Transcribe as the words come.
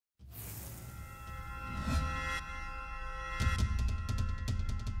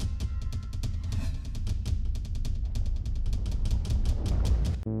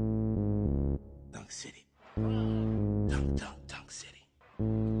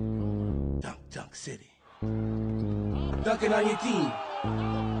Dunk City. Dunking on your team.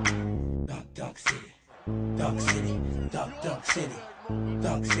 Dunk City. Dunk City. Dunk City.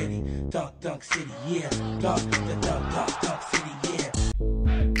 Dunk City. Dunk City. Yeah. Dunk City. Yeah.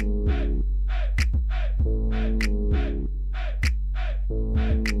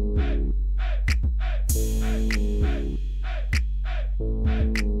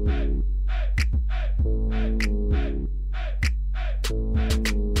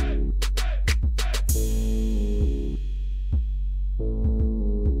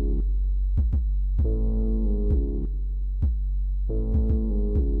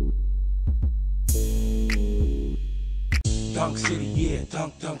 Dunk City, yeah,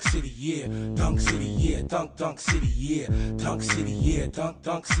 dunk City, yeah, Dunk City, yeah, dunk City, yeah, Dunk City, yeah,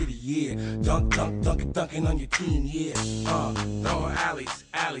 dunk City, yeah, dunking on your team, yeah. Throwing alleys,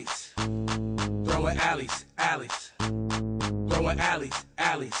 throwing alleys, throwing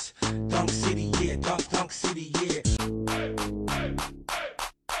alleys. Dunk City, yeah, dunk City, yeah.